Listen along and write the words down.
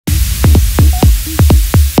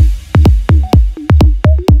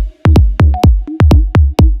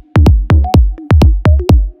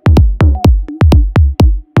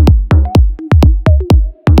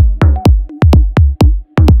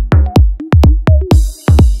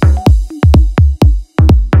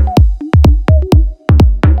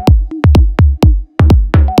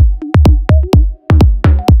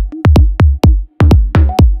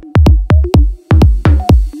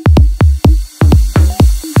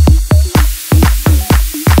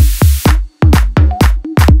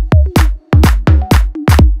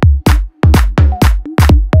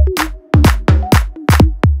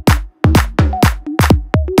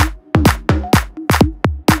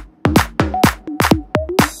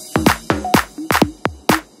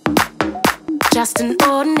Just an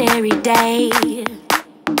ordinary day,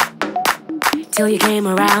 till you came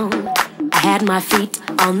around. I had my feet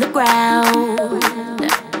on the ground.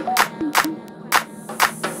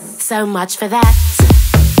 So much for that.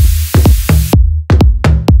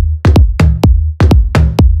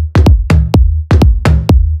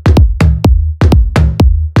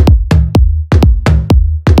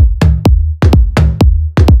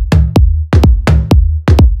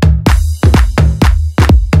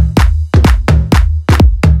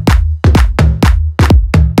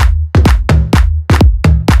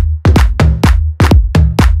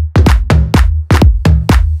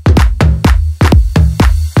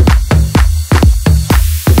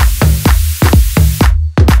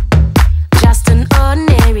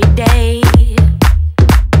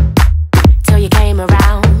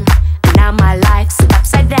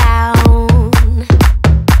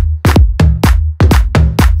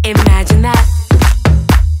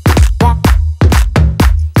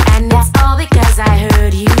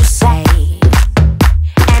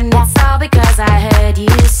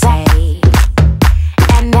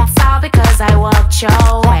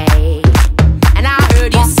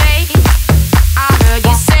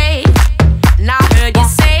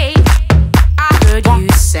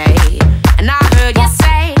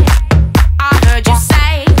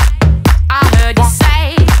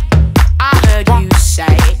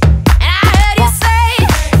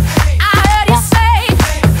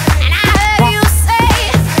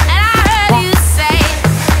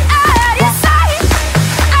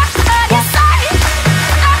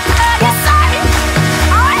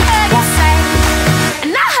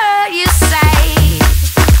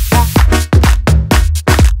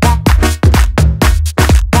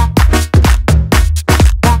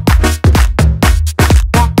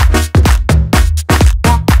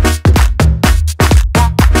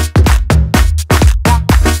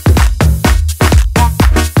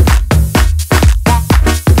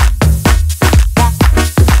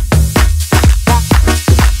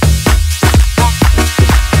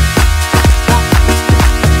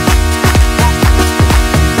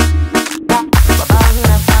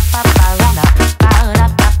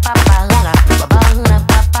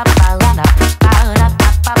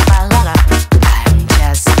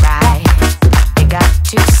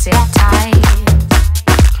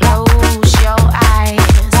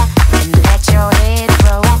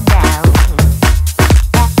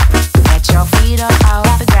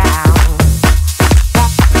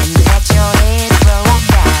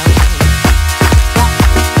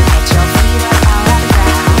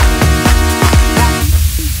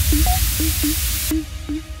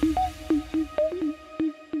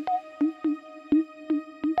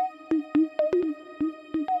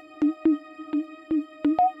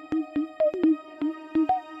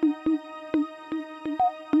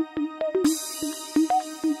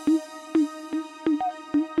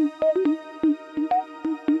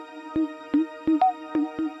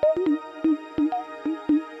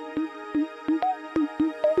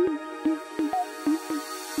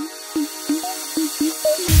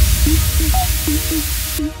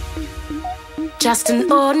 Just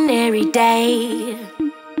an ordinary day,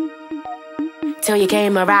 till you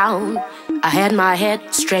came around. I had my head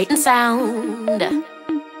straight and sound,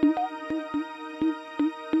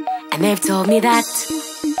 and they've told me that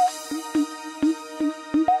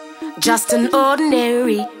just an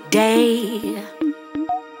ordinary day,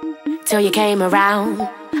 till you came around,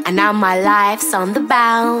 and now my life's on the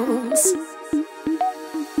bounce.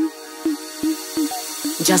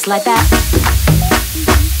 Just like that.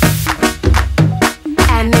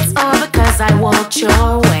 And it's all because I walked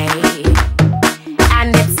your way,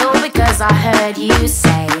 and it's all because I heard you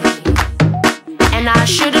say, and I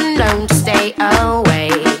should've known to stay away.